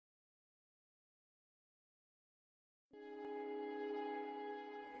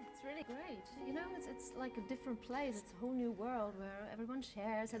it's really great. You know, it's like a different place. It's a whole new world where everyone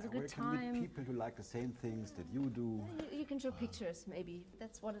shares, has a good time. Where you can meet people who like the same things that you do. You can show pictures, maybe.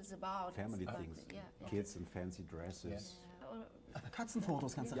 That's what it's about. Family things. Kids in fancy dresses.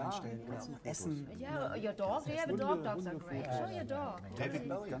 Katzenfotos kannst du reinstellen. Essen. Yeah, your dog. Do you have a dog? Dogs are great. Show your dog. David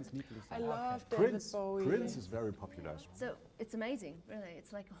Bowie. I love David Bowie. Prince is very popular. So it's amazing, really.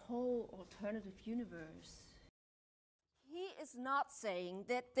 It's like a whole alternative universe. He is not saying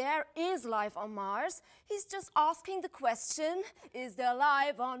that there is life on Mars. He's just asking the question, is there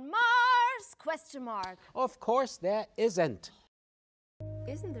life on Mars? Question mark. Of course there isn't.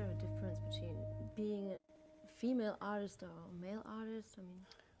 Isn't there a difference between being a female artist or a male artist? I mean,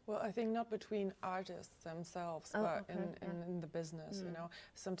 well, I think not between artists themselves, but in the business, you know.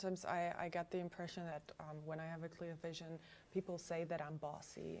 Sometimes I get the impression that when I have a clear vision, people say that I'm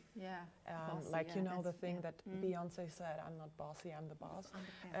bossy. Yeah. Bossy, like, you know, the thing that Beyonce said, I'm not bossy, I'm the boss.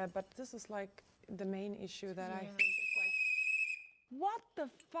 But this is like the main issue that I think is like, what the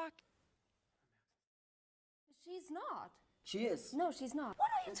fuck? She's not. She is. No, she's not. What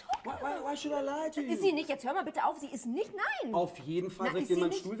are you talking about? Why should I lie to you? Ist sie nicht? Jetzt hör mal bitte auf, sie ist nicht. Nein. Auf jeden Fall. Soll ich dir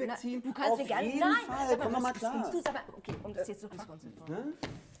meinen Stuhl wegziehen? Du kannst mir gerne. Nein. Nein. Komm mal klar. Okay, um das jetzt so responsive vor.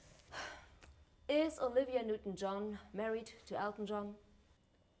 Is Olivia Newton-John married to Elton John?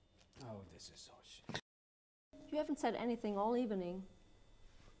 Oh, this is so shit. You haven't said anything all evening.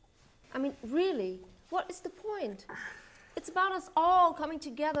 I mean, really, what is the point? It's about us all coming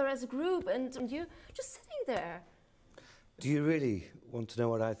together as a group and you just sitting there. Do you really want to know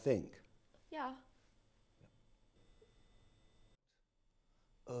what I think? Yeah.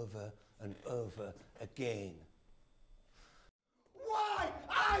 Over and over again. Why?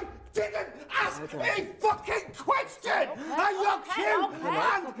 I didn't ask a fucking question! And you killed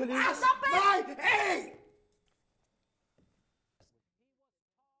and asked my age!